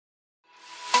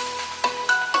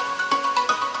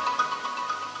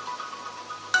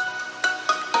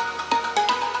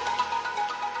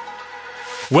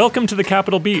Welcome to the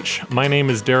Capitol Beach. My name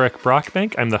is Derek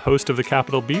Brockbank. I'm the host of the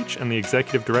Capitol Beach and the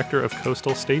executive director of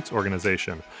Coastal States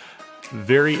Organization.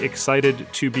 Very excited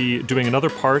to be doing another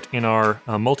part in our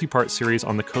multi-part series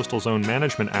on the Coastal Zone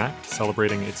Management Act,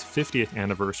 celebrating its 50th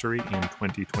anniversary in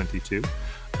 2022.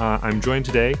 I'm joined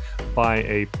today by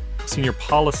a senior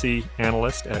policy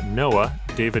analyst at NOAA,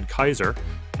 David Kaiser,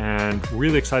 and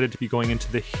really excited to be going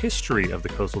into the history of the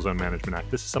Coastal Zone Management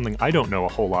Act. This is something I don't know a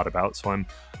whole lot about, so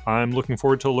I'm looking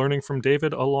forward to learning from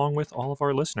David along with all of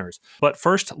our listeners. But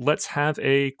first, let's have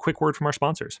a quick word from our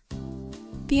sponsors.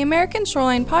 The American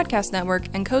Shoreline Podcast Network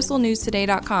and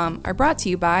CoastalNewsToday.com are brought to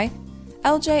you by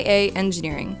LJA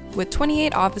Engineering. With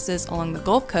 28 offices along the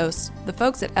Gulf Coast, the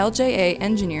folks at LJA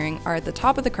Engineering are at the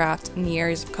top of the craft in the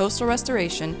areas of coastal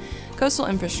restoration, coastal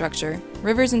infrastructure,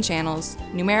 rivers and channels,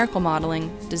 numerical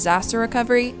modeling, disaster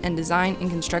recovery, and design and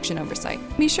construction oversight.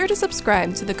 Be sure to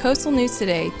subscribe to the Coastal News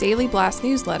Today Daily Blast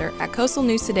newsletter at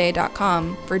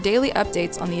CoastalNewsToday.com for daily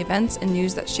updates on the events and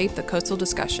news that shape the coastal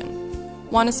discussion.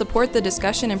 Want to support the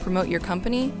discussion and promote your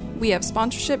company? We have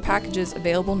sponsorship packages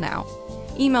available now.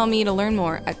 Email me to learn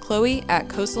more at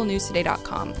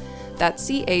chloe@coastalnewstoday.com. That's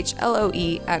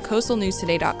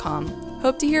CHLOE@coastalnewstoday.com.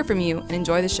 Hope to hear from you and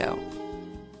enjoy the show.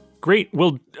 Great.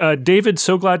 Well, David,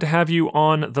 so glad to have you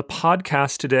on the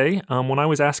podcast today. When I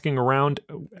was asking around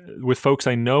with folks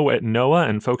I know at NOAA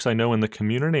and folks I know in the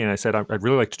community, and I said I'd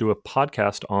really like to do a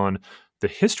podcast on the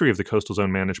history of the Coastal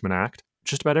Zone Management Act,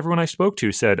 just about everyone I spoke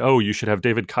to said, "Oh, you should have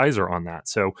David Kaiser on that."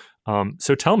 So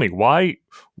tell me, why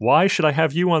should I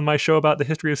have you on my show about the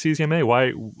history of CZMA?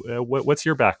 What's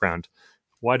your background?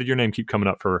 Why did your name keep coming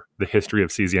up for the history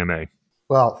of CZMA?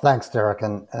 Well, thanks, Derek,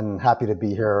 and happy to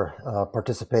be here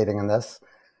participating in this.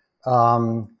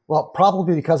 Well,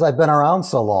 probably because I've been around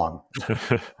so long.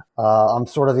 I'm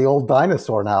sort of the old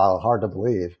dinosaur now, hard to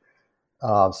believe.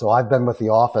 So I've been with the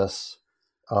office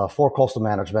for coastal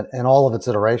management in all of its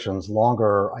iterations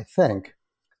longer, I think,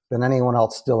 than anyone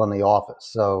else still in the office.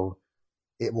 So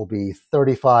it will be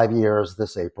 35 years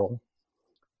this April.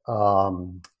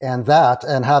 And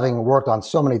having worked on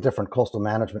so many different coastal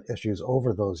management issues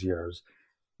over those years,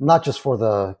 not just for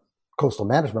the Coastal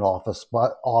Management Office,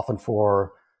 but often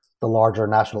for the larger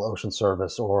National Ocean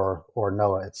Service or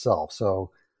NOAA itself. So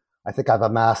I think I've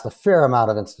amassed a fair amount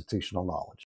of institutional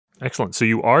knowledge. Excellent. So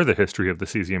you are the history of the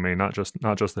CZMA, not just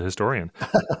the historian.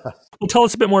 Well, tell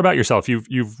us a bit more about yourself.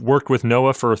 You've worked with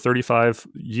NOAA for 35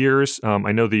 years.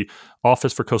 I know the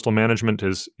Office for Coastal Management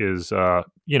is a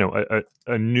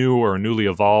new or a newly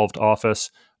evolved office,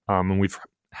 and we've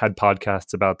had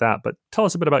podcasts about that. But tell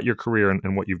us a bit about your career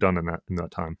and what you've done in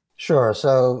that time. Sure.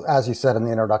 So as you said in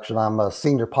the introduction, I'm a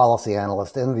senior policy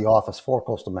analyst in the Office for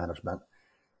Coastal Management,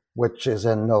 which is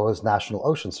in NOAA's National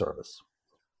Ocean Service.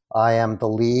 I am the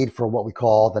lead for what we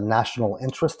call the National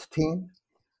Interest Team,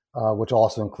 which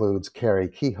also includes Carrie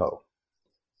Kehoe.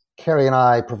 Carrie and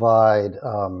I provide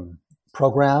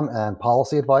program and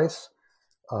policy advice.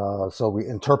 So we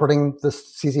interpreting the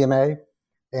CZMA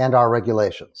and our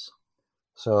regulations.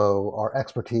 So our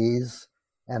expertise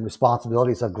and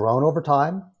responsibilities have grown over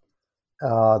time.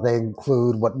 They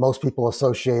include what most people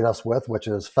associate us with, which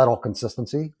is federal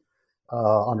consistency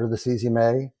under the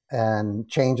CZMA and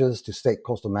changes to state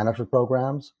coastal management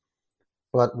programs.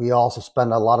 But we also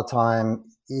spend a lot of time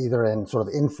either in sort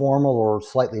of informal or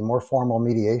slightly more formal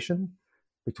mediation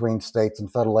between states and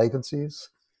federal agencies.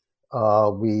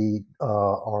 We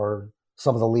are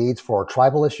some of the leads for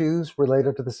tribal issues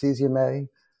related to the CZMA.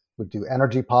 We do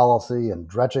energy policy and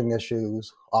dredging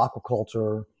issues,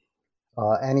 aquaculture,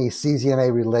 any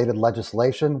CZMA-related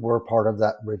legislation. We're part of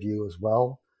that review as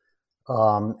well.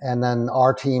 And then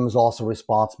our team is also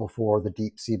responsible for the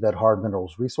Deep Seabed Hard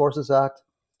Minerals Resources Act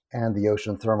and the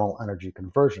Ocean Thermal Energy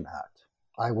Conversion Act.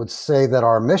 I would say that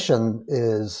our mission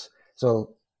is,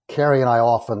 so Carrie and I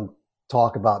often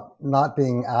talk about not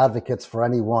being advocates for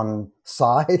any one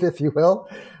side, if you will.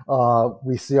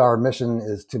 We see our mission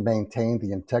is to maintain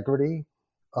the integrity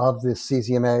of the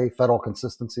CZMA, federal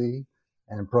consistency,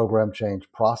 and program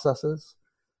change processes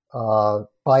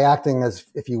by acting as,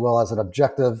 if you will, as an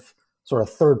objective sort of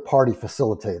third-party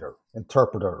facilitator,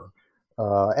 interpreter,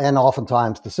 and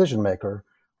oftentimes decision maker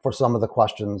for some of the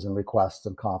questions and requests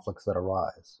and conflicts that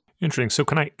arise. Interesting. So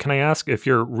can I ask, if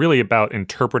you're really about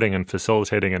interpreting and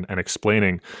facilitating and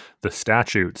explaining the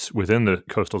statutes within the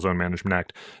Coastal Zone Management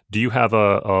Act, do you have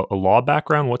a law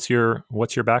background? What's your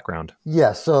background?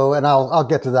 Yes. So, and I'll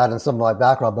get to that in some of my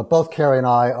background, but both Carrie and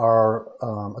I are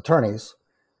attorneys,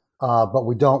 but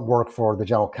we don't work for the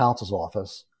General Counsel's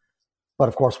office. But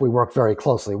of course, we work very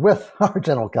closely with our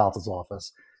General Counsel's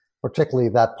office, particularly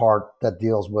that part that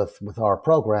deals with our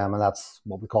program, and that's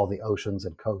what we call the Oceans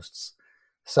and Coasts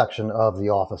section of the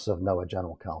Office of NOAA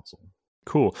General Counsel.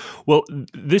 Cool. Well,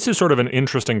 this is sort of an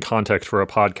interesting context for a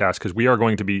podcast because we are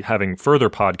going to be having further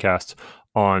podcasts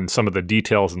on some of the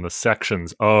details and the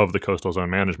sections of the Coastal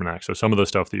Zone Management Act. So some of the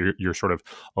stuff that you're sort of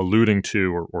alluding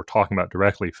to or talking about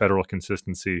directly, federal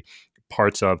consistency,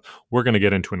 parts of, we're going to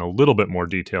get into in a little bit more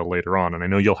detail later on. And I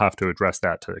know you'll have to address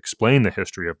that to explain the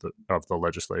history of the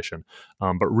legislation.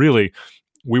 But really,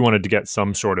 we wanted to get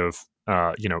some sort of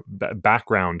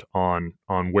background on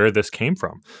where this came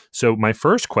from. So my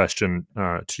first question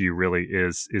to you really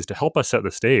is to help us set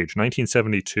the stage.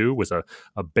 1972 was a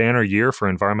banner year for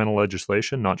environmental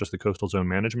legislation, not just the Coastal Zone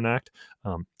Management Act.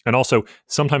 And also,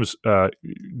 sometimes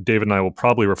David and I will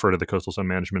probably refer to the Coastal Zone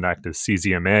Management Act as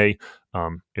CZMA.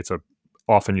 It's a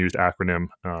often used acronym.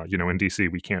 In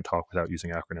DC, we can't talk without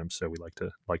using acronyms, so we like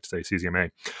to say CZMA.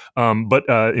 But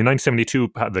in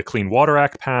 1972, the Clean Water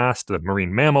Act passed, the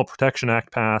Marine Mammal Protection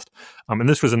Act passed, and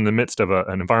this was in the midst of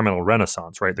an environmental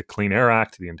renaissance, right? The Clean Air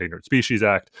Act, the Endangered Species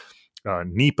Act,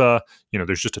 NEPA.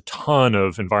 There's just a ton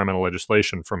of environmental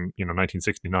legislation from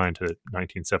 1969 to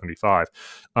 1975.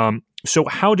 So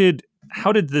how did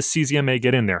the CZMA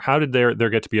get in there? How did there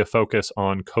get to be a focus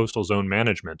on coastal zone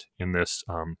management in this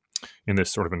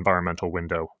sort of environmental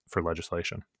window for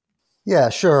legislation? Yeah,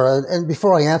 sure. And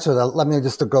before I answer that, let me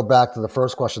just to go back to the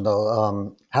first question,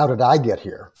 though. How did I get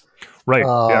here? Right.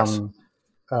 Yes.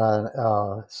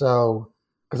 So,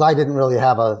 because I didn't really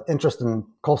have an interest in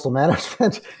coastal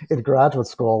management in graduate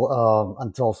school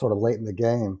until sort of late in the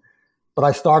game. But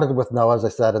I started with NOAA, as I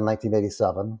said, in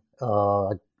 1987,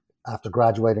 after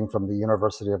graduating from the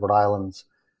University of Rhode Island's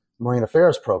Marine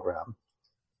Affairs program.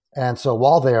 And so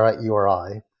while there at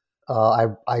URI,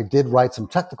 I did write some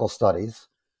technical studies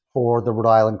for the Rhode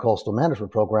Island Coastal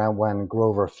Management Program when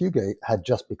Grover Fugate had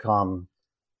just become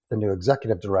the new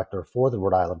executive director for the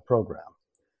Rhode Island program.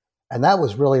 And that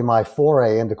was really my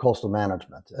foray into coastal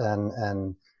management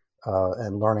and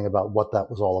learning about what that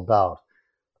was all about.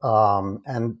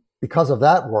 And because of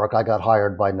that work, I got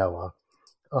hired by NOAA.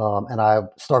 And I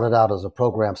started out as a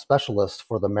program specialist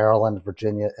for the Maryland,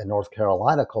 Virginia, and North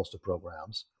Carolina coastal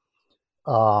programs.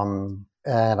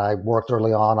 And I worked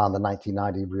early on the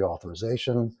 1990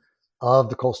 reauthorization of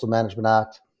the Coastal Management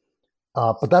Act.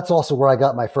 But that's also where I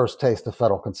got my first taste of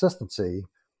federal consistency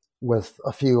with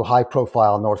a few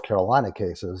high-profile North Carolina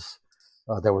cases.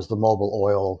 There was the Mobile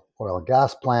Oil and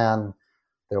Gas Plan.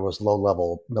 There was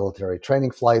low-level military training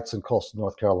flights in coastal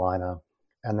North Carolina.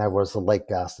 And there was the Lake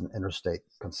Gaston interstate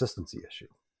consistency issue.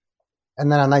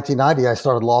 And then in 1990, I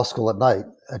started law school at night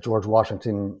at George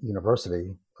Washington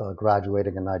University,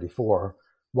 graduating in 94,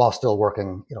 while still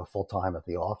working, full-time at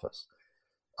the office.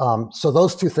 So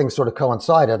those two things sort of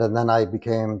coincided, and then I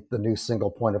became the new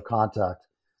single point of contact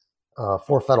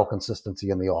for federal consistency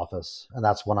in the office. And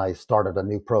that's when I started a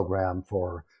new program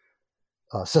for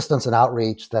assistance and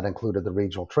outreach that included the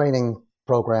regional training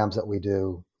programs that we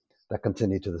do that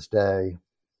continue to this day,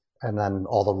 and then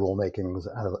all the rulemakings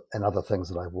and other things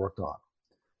that I've worked on.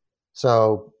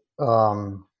 So,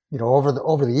 over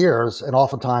the years, and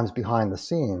oftentimes behind the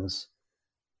scenes,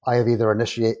 I have either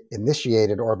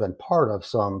initiated or been part of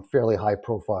some fairly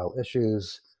high-profile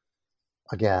issues.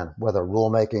 Again, whether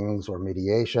rulemakings or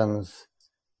mediations,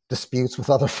 disputes with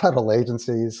other federal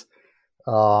agencies,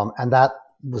 and that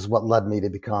was what led me to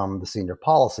become the senior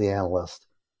policy analyst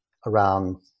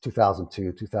around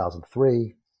 2002,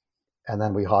 2003. And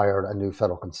then we hired a new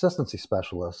federal consistency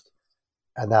specialist,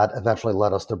 and that eventually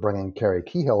led us to bringing Kerry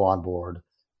Kehoe on board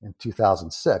in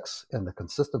 2006 in the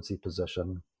consistency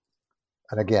position.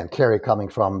 And again, Kerry coming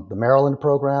from the Maryland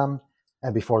program,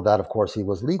 and before that, of course, he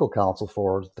was legal counsel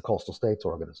for the Coastal States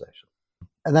Organization.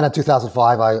 And then in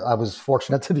 2005, I was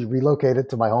fortunate to be relocated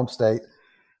to my home state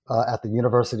at the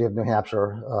University of New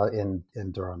Hampshire in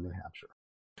Durham, New Hampshire.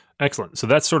 Excellent. So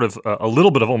that's sort of a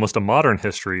little bit of almost a modern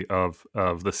history of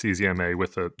the CZMA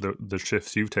with the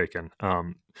shifts you've taken,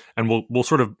 and we'll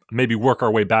sort of maybe work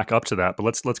our way back up to that. But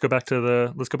let's go back to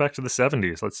the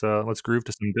 70s. Let's groove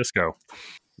to some disco.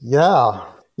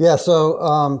 Yeah.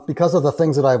 So because of the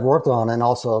things that I've worked on, and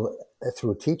also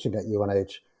through teaching at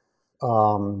UNH,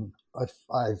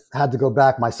 I've had to go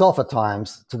back myself at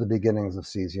times to the beginnings of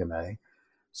CZMA.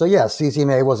 So yes,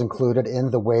 CZMA was included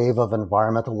in the wave of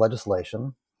environmental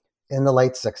legislation in the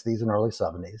late 60s and early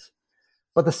 70s.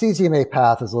 But the CZMA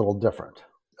path is a little different,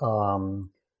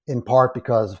 in part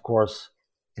because, of course,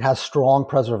 it has strong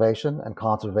preservation and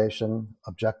conservation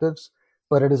objectives,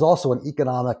 but it is also an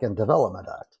economic and development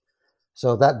act.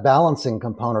 So that balancing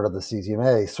component of the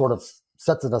CZMA sort of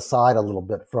sets it aside a little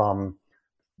bit from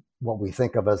what we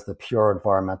think of as the pure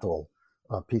environmental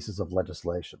pieces of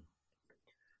legislation.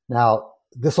 Now,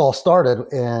 This all started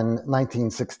in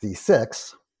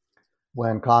 1966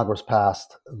 when Congress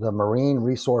passed the Marine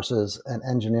Resources and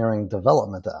Engineering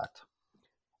Development Act.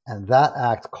 And that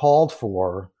act called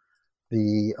for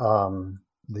a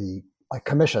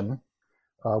commission,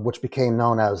 which became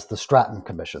known as the Stratton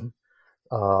Commission,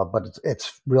 but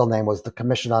its real name was the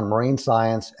Commission on Marine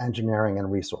Science, Engineering,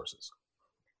 and Resources.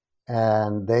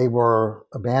 And they were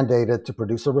mandated to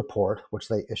produce a report, which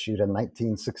they issued in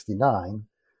 1969,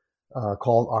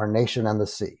 called Our Nation and the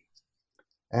Sea.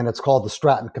 And it's called the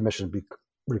Stratton Commission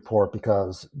report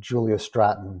because Julius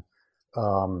Stratton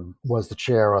was the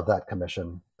chair of that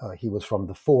commission. He was from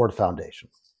the Ford Foundation.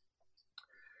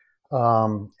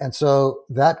 And so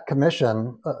that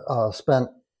commission spent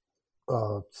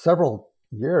several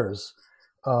years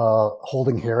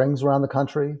holding hearings around the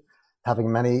country,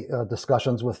 having many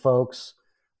discussions with folks.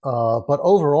 But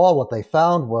overall, what they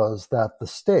found was that the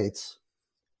states,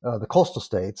 the coastal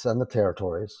states and the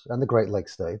territories and the Great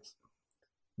Lakes states,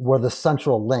 were the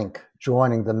central link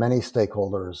joining the many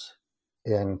stakeholders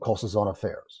in coastal zone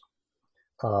affairs.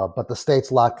 But the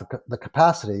states lacked the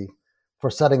capacity for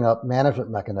setting up management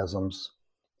mechanisms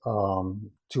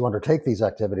to undertake these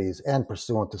activities and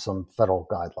pursuant to some federal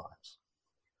guidelines.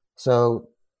 So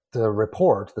the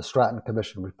report, the Stratton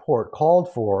Commission report,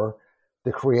 called for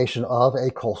the creation of a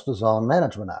Coastal Zone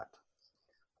Management Act.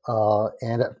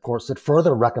 And of course, it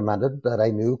further recommended that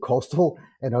a new Coastal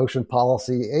and Ocean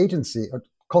Policy Agency, or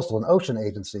Coastal and Ocean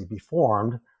Agency, be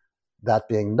formed, that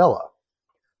being NOAA,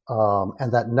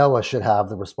 and that NOAA should have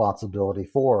the responsibility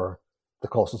for the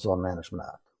Coastal Zone Management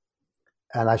Act.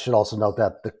 And I should also note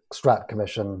that the Stratton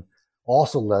Commission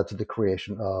also led to the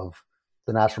creation of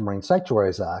the National Marine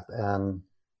Sanctuaries Act and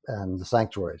the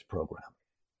Sanctuaries Program.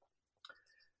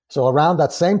 So around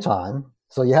that same time,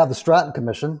 so you have the Stratton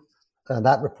Commission and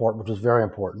that report, which was very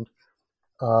important.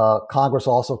 Congress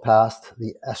also passed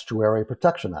the Estuary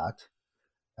Protection Act,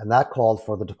 and that called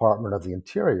for the Department of the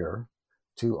Interior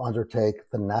to undertake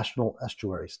the National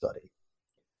Estuary Study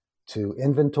to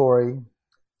inventory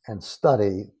and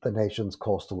study the nation's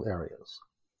coastal areas.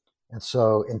 And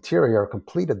so Interior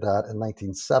completed that in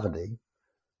 1970,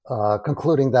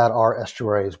 concluding that our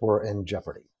estuaries were in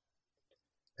jeopardy.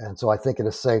 And so I think it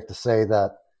is safe to say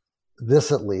that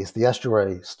this, at least, the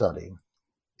estuary study,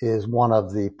 is one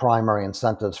of the primary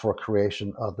incentives for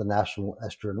creation of the National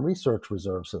Estuary and Research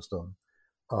Reserve System,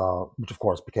 which of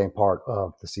course became part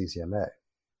of the CZMA.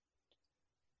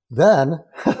 Then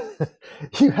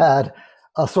you had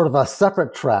a sort of a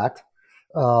separate tract,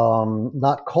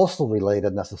 not coastal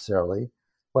related necessarily,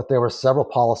 but there were several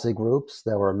policy groups.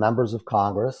 There were members of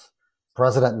Congress,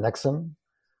 President Nixon,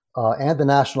 and the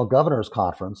National Governors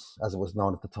Conference, as it was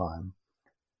known at the time,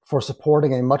 for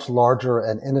supporting a much larger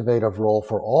and innovative role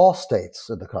for all states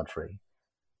in the country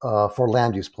for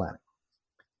land use planning,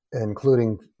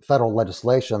 including federal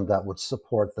legislation that would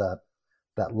support that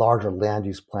larger land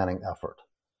use planning effort.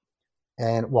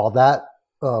 And while that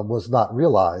was not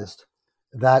realized,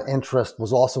 that interest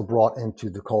was also brought into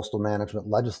the coastal management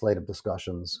legislative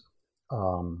discussions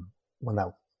when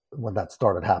that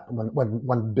started happening,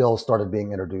 when bills started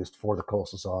being introduced for the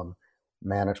Coastal Zone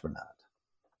Management Act.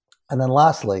 And then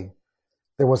lastly,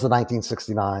 there was the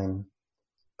 1969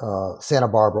 Santa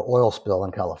Barbara oil spill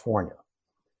in California.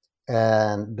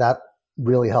 And that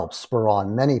really helped spur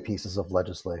on many pieces of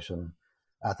legislation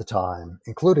at the time,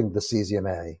 including the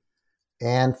CZMA,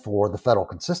 and for the federal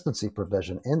consistency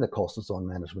provision in the Coastal Zone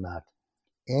Management Act,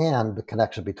 and the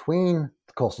connection between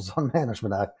the Coastal Zone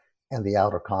Management Act and the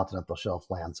Outer Continental Shelf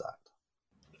Lands Act.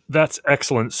 That's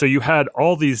excellent. So you had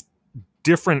all these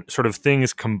different sort of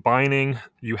things combining.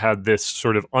 You had this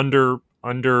sort of under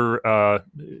a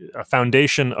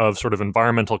foundation of sort of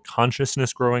environmental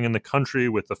consciousness growing in the country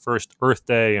with the first Earth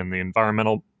Day and the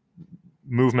environmental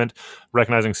movement,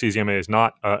 recognizing CZMA is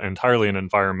not entirely an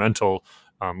environmental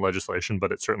legislation,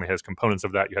 but it certainly has components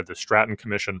of that. You had the Stratton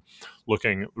Commission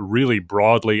looking really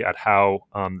broadly at how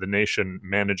the nation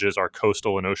manages our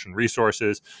coastal and ocean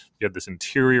resources. You had this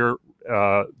Interior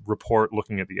report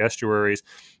looking at the estuaries.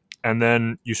 And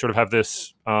then you sort of have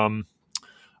this,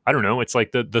 I don't know, it's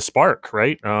like the spark,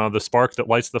 right? The spark that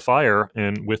lights the fire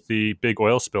with the big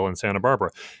oil spill in Santa Barbara.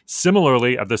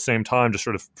 Similarly, at the same time, just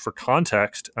sort of for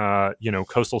context,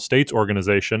 Coastal States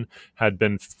Organization had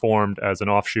been formed as an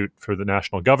offshoot for the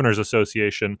National Governors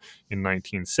Association in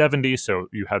 1970. So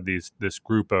you had this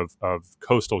group of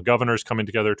coastal governors coming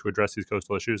together to address these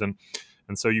coastal issues. And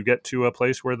so you get to a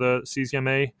place where the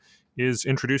CZMA is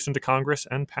introduced into Congress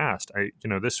and passed.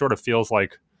 This sort of feels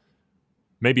like,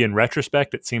 maybe in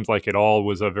retrospect, it seems like it all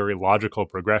was a very logical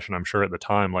progression. I'm sure at the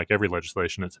time, like every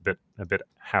legislation, it's a bit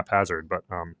haphazard. But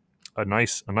a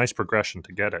nice progression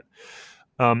to get it.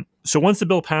 So once the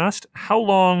bill passed, how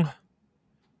long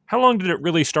did it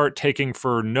really start taking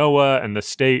for NOAA and the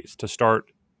states to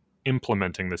start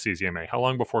implementing the CZMA? How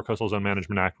long before Coastal Zone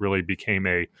Management Act really became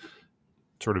a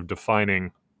sort of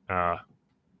defining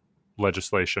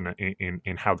legislation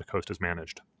in how the coast is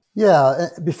managed? Yeah,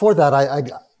 before that, I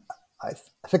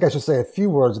think I should say a few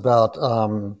words about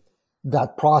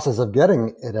that process of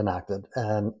getting it enacted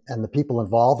and the people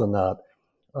involved in that.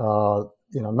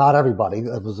 Not everybody.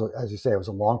 It was, as you say, it was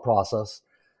a long process,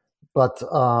 but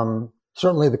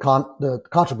certainly the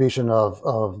contribution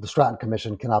of the Stratton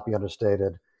Commission cannot be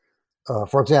understated.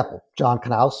 For example, John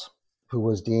Knaus, who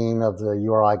was dean of the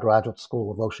URI Graduate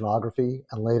School of Oceanography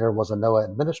and later was a NOAA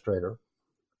administrator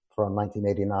from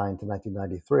 1989 to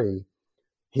 1993.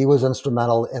 He was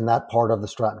instrumental in that part of the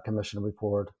Stratton Commission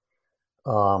report.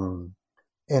 In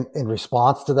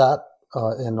response to that,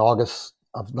 in August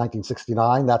of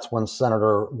 1969, that's when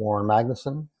Senator Warren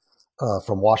Magnuson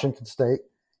from Washington State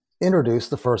introduced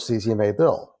the first CZMA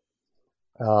bill.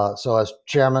 So as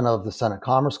chairman of the Senate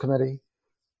Commerce Committee,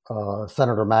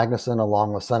 Senator Magnuson,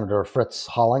 along with Senator Fritz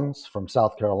Hollings from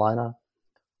South Carolina,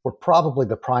 were probably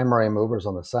the primary movers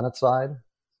on the Senate side.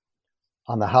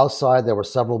 On the House side, there were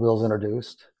several bills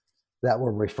introduced that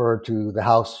were referred to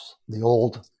the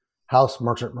old House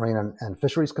Merchant Marine and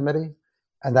Fisheries Committee,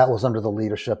 and that was under the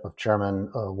leadership of Chairman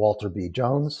Walter B.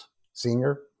 Jones,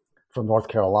 Sr. from North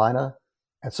Carolina.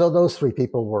 And so those three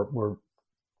people were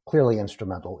clearly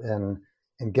instrumental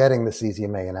in getting the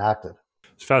CZMA enacted.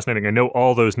 It's fascinating. I know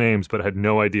all those names, but I had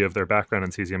no idea of their background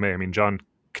in CZMA. I mean, John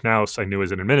Knaus I knew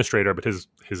as an administrator, but his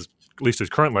at least his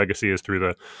current legacy is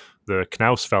through the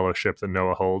Knaus Fellowship that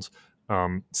NOAA holds.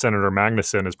 Senator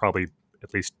Magnuson is probably,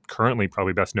 at least currently,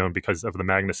 probably best known because of the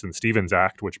Magnuson-Stevens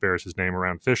Act, which bears his name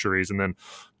around fisheries. And then,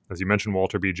 as you mentioned,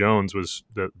 Walter B. Jones was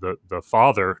the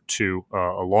father to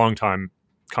a longtime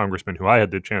congressman who I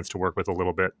had the chance to work with a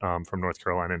little bit from North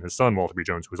Carolina, and his son, Walter B.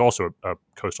 Jones, who was also a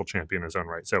coastal champion in his own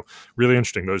right. So really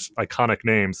interesting, those iconic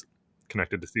names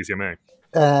connected to CZMA.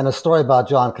 And a story about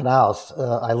John Knaus,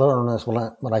 I learned this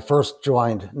when I first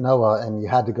joined NOAA, and you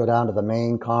had to go down to the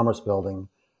main Commerce Building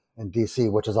in D.C.,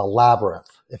 which is a labyrinth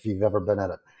if you've ever been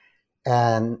in it.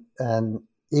 And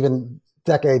even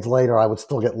decades later, I would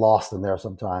still get lost in there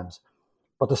sometimes.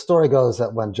 But the story goes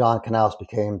that when John Knaus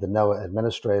became the NOAA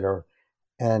administrator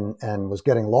and was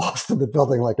getting lost in the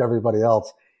building like everybody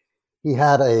else, he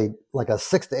had a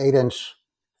 6 to 8 inch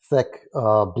thick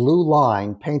blue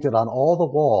line painted on all the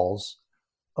walls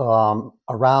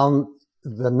around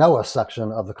the NOAA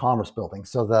section of the Commerce Building,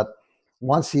 so that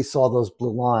once he saw those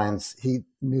blue lines, he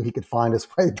knew he could find his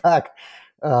way back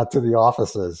to the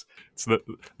offices. It's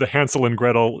the Hansel and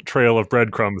Gretel trail of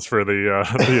breadcrumbs for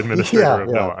the administrator of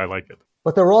NOAA. I like it.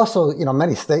 But there were also,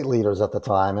 many state leaders at the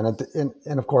time,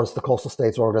 and of course the Coastal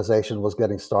States Organization was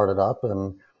getting started up,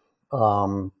 and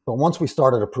but once we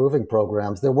started approving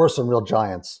programs, there were some real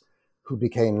giants who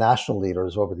became national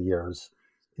leaders over the years.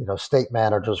 State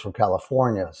managers from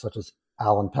California, such as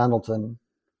Alan Pendleton,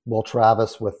 Will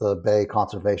Travis with the Bay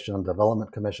Conservation and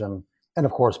Development Commission, and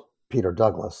of course, Peter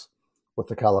Douglas with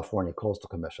the California Coastal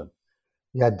Commission.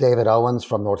 You had David Owens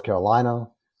from North Carolina,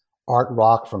 Art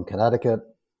Rock from Connecticut,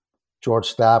 George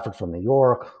Stafford from New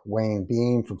York, Wayne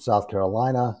Beam from South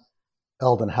Carolina,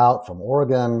 Eldon Hout from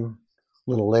Oregon,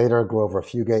 a little later, Grover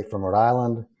Fugate from Rhode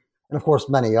Island, and of course,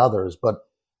 many others. But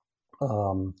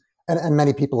and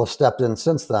many people have stepped in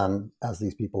since then, as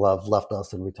these people have left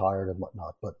us and retired and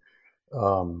whatnot. But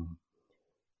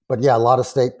yeah, a lot of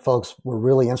state folks were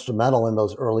really instrumental in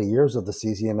those early years of the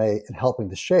CZMA in helping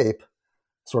to shape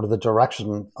sort of the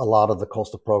direction a lot of the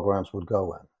coastal programs would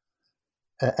go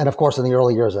in. And of course, in the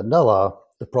early years at NOAA,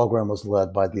 the program was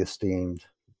led by the esteemed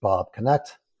Bob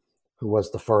Connect, who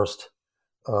was the first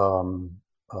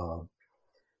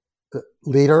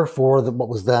leader for what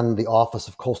was then the Office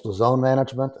of Coastal Zone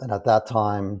Management. And at that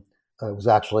time, that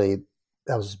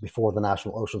was before the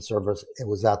National Ocean Service. It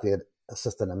was at the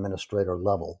assistant administrator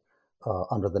level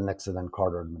under the Nixon and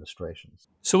Carter administrations.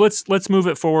 So let's move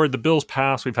it forward. The bill's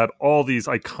passed. We've had all these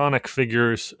iconic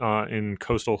figures in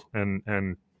coastal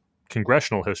and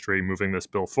congressional history moving this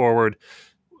bill forward.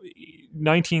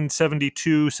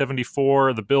 1972,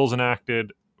 74, the bill's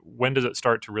enacted. When does it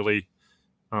start to really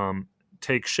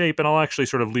take shape? And I'll actually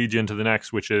sort of lead you into the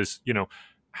next, which is,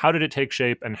 how did it take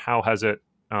shape and how has it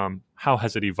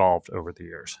evolved over the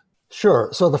years? Sure.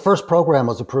 So the first program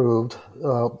was approved,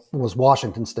 was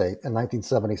Washington State in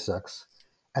 1976.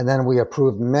 And then we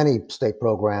approved many state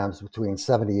programs between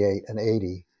 78 and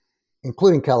 80,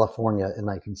 including California in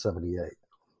 1978.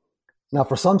 Now,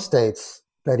 for some states,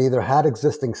 that either had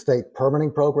existing state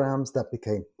permitting programs that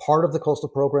became part of the coastal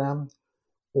program,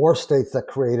 or states that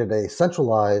created a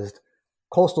centralized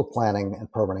coastal planning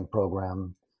and permitting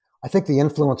program. I think the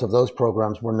influence of those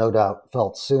programs were no doubt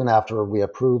felt soon after we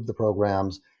approved the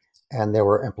programs and there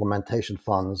were implementation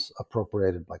funds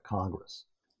appropriated by Congress.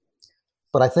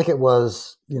 But I think it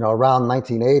was, around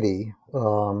 1980,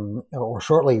 or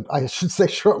shortly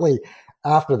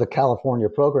after the California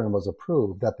program was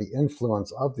approved, that the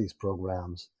influence of these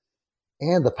programs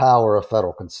and the power of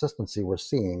federal consistency were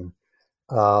seen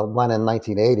when in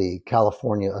 1980,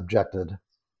 California objected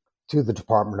to the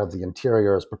Department of the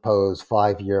Interior's proposed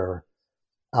 5-year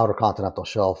Outer Continental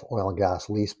Shelf oil and gas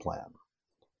lease plan.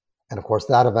 And of course,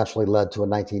 that eventually led to a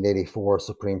 1984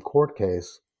 Supreme Court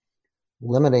case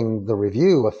limiting the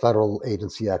review of federal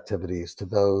agency activities to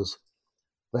those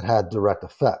that had direct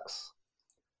effects.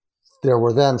 There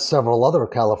were then several other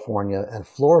California and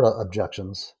Florida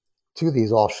objections to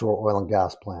these offshore oil and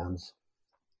gas plans,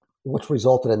 which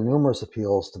resulted in numerous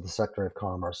appeals to the Secretary of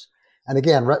Commerce. And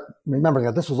again, remembering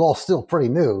that this was all still pretty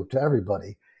new to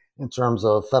everybody in terms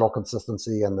of federal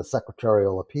consistency and the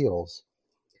secretarial appeals.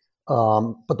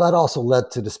 But that also led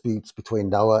to disputes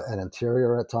between NOAA and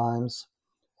Interior at times,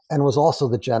 and was also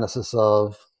the genesis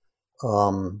of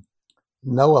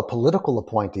NOAA political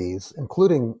appointees,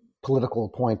 including political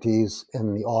appointees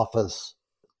in the Office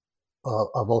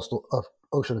of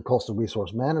Ocean and Coastal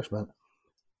Resource Management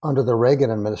under the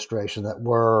Reagan administration that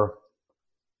were,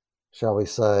 shall we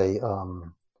say,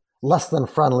 less than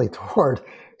friendly toward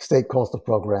state coastal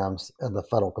programs and the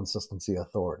Federal Consistency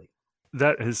Authority.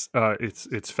 That is,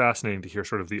 it's fascinating to hear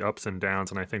sort of the ups and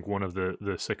downs, and I think one of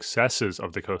the successes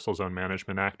of the Coastal Zone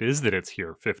Management Act is that it's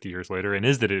here 50 years later, and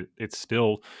is that it's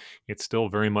still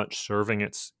very much serving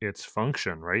its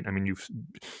function, right? I mean, you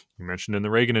mentioned in the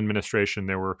Reagan administration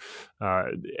there were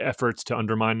efforts to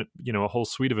undermine a whole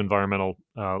suite of environmental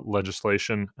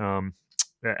legislation.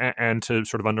 And to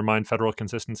sort of undermine federal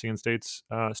consistency in states'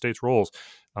 roles.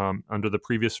 Under the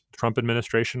previous Trump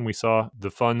administration, we saw the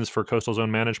funds for Coastal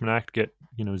Zone Management Act get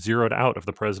zeroed out of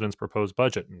the president's proposed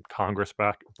budget, and Congress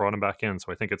brought them back in.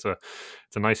 So I think it's a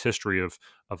nice history of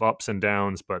ups and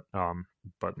downs, but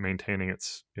maintaining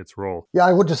its role. Yeah,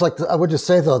 I would just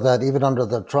say though that even under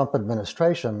the Trump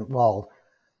administration, while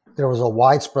there was a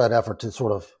widespread effort to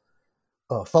sort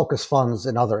of focus funds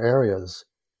in other areas,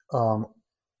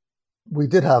 we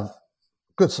did have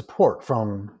good support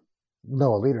from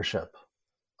NOAA leadership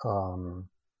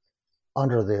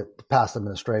under the past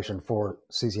administration for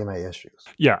CZMA issues.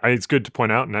 Yeah, it's good to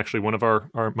point out, and actually one of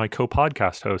my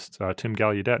co-podcast hosts, Tim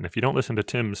Gallaudet, and if you don't listen to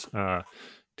Tim's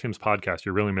podcast,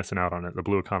 you're really missing out on it. The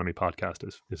Blue Economy podcast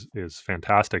is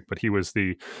fantastic, but he was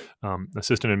the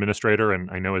assistant administrator, and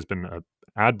I know has been a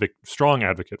strong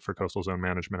advocate for Coastal Zone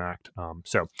Management Act.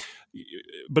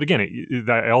 But again,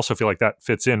 I also feel like that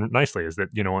fits in nicely. Is that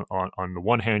on the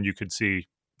one hand you could see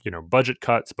budget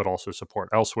cuts, but also support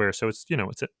elsewhere. So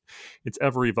it's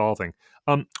ever evolving.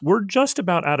 We're just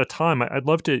about out of time. I'd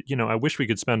love to I wish we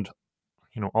could spend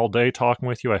all day talking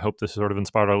with you. I hope this sort of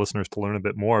inspired our listeners to learn a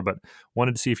bit more, but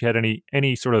wanted to see if you had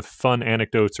any sort of fun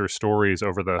anecdotes or stories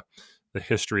over the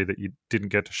history that you didn't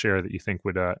get to share that you think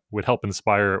would help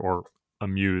inspire or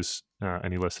amuse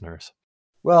any listeners.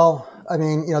 Well, I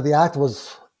mean, the act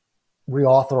was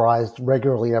reauthorized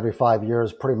regularly every 5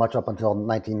 years, pretty much up until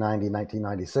 1990,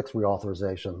 1996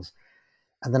 reauthorizations.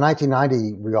 And the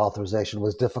 1990 reauthorization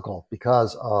was difficult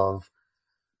because of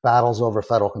battles over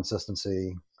federal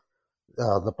consistency,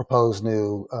 the proposed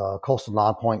new coastal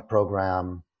non-point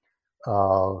program,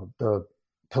 the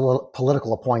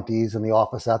political appointees in the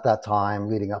office at that time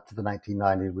leading up to the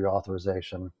 1990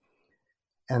 reauthorization.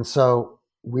 And so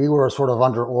we were sort of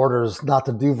under orders not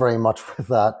to do very much with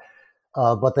that,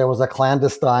 but there was a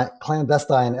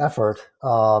clandestine effort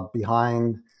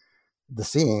behind the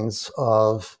scenes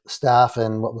of staff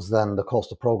in what was then the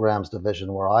Coastal Programs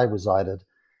Division, where I resided,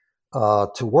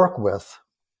 to work with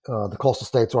the Coastal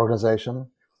States Organization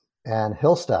and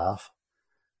Hill staff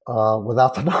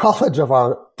without the knowledge of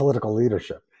our political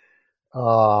leadership.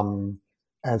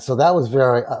 And so that was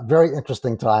a very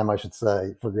interesting time, I should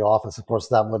say, for the office. Of course,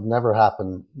 that would never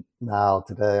happen now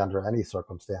today under any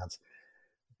circumstance.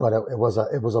 But it was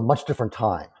a much different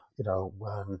time,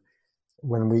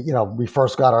 when we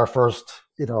first got our first,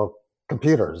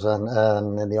 computers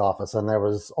and in the office, and there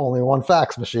was only one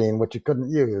fax machine which you couldn't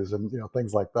use, and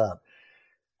things like that.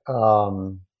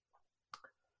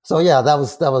 So yeah, that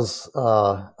was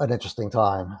an interesting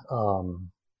time,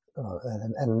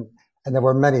 and there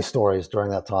were many stories during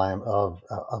that time of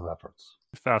efforts.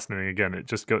 Fascinating. Again, it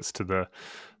just goes to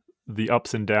the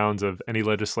ups and downs of any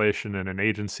legislation and an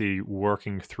agency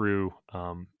working through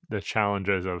the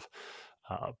challenges of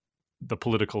the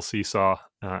political seesaw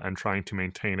and trying to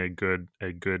maintain a good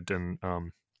and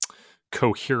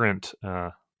coherent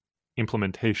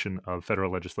implementation of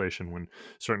federal legislation when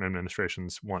certain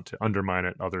administrations want to undermine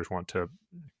it, others want to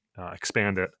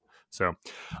expand it. So,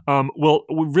 well,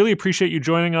 we really appreciate you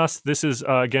joining us. This is,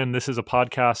 again, this is a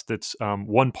podcast that's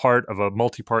one part of a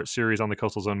multi-part series on the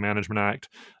Coastal Zone Management Act.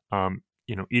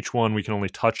 Each one we can only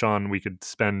touch on. We could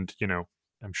spend,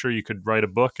 I'm sure you could write a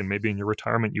book, and maybe in your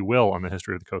retirement you will, on the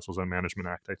history of the Coastal Zone Management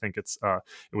Act. I think it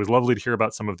was lovely to hear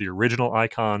about some of the original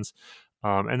icons,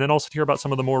 and then also to hear about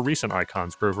some of the more recent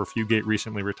icons. Grover Fugate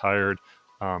recently retired.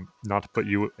 Not to put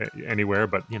you anywhere,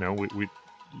 but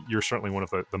you're certainly one of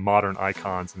the modern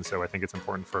icons, and so I think it's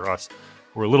important for us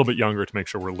who are a little bit younger to make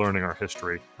sure we're learning our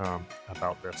history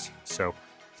about this. So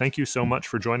thank you so much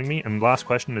for joining me. And last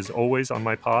question, is always on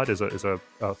my pod, is a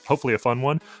hopefully a fun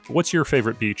one. But what's your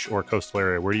favorite beach or coastal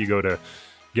area? Where do you go to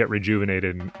get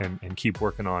rejuvenated and keep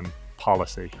working on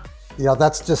policy? Yeah,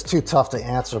 that's just too tough to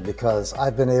answer because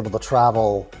I've been able to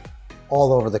travel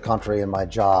all over the country in my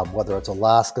job, whether it's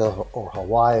Alaska or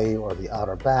Hawaii or the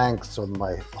Outer Banks or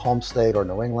my home state or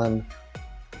New England,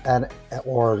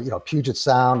 or Puget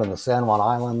Sound and the San Juan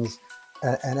Islands.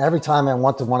 And every time I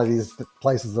went to one of these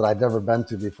places that I'd never been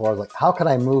to before, I was like, how can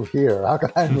I move here? How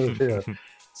can I move here?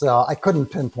 So I couldn't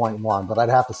pinpoint one, but I'd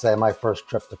have to say my first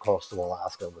trip to coastal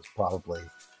Alaska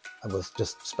was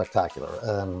just spectacular.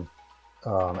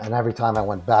 And every time I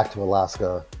went back to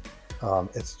Alaska,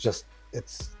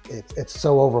 it's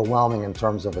so overwhelming in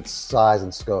terms of its size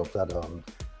and scope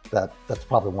that's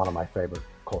probably one of my favorite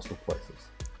coastal places.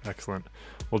 Excellent.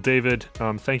 Well, David,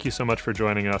 thank you so much for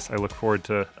joining us. I look forward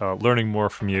to learning more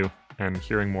from you and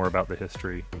hearing more about the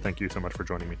history. Thank you so much for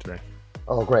joining me today.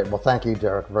 Oh, great. Well, thank you,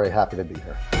 Derek. Very happy to be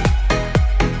here.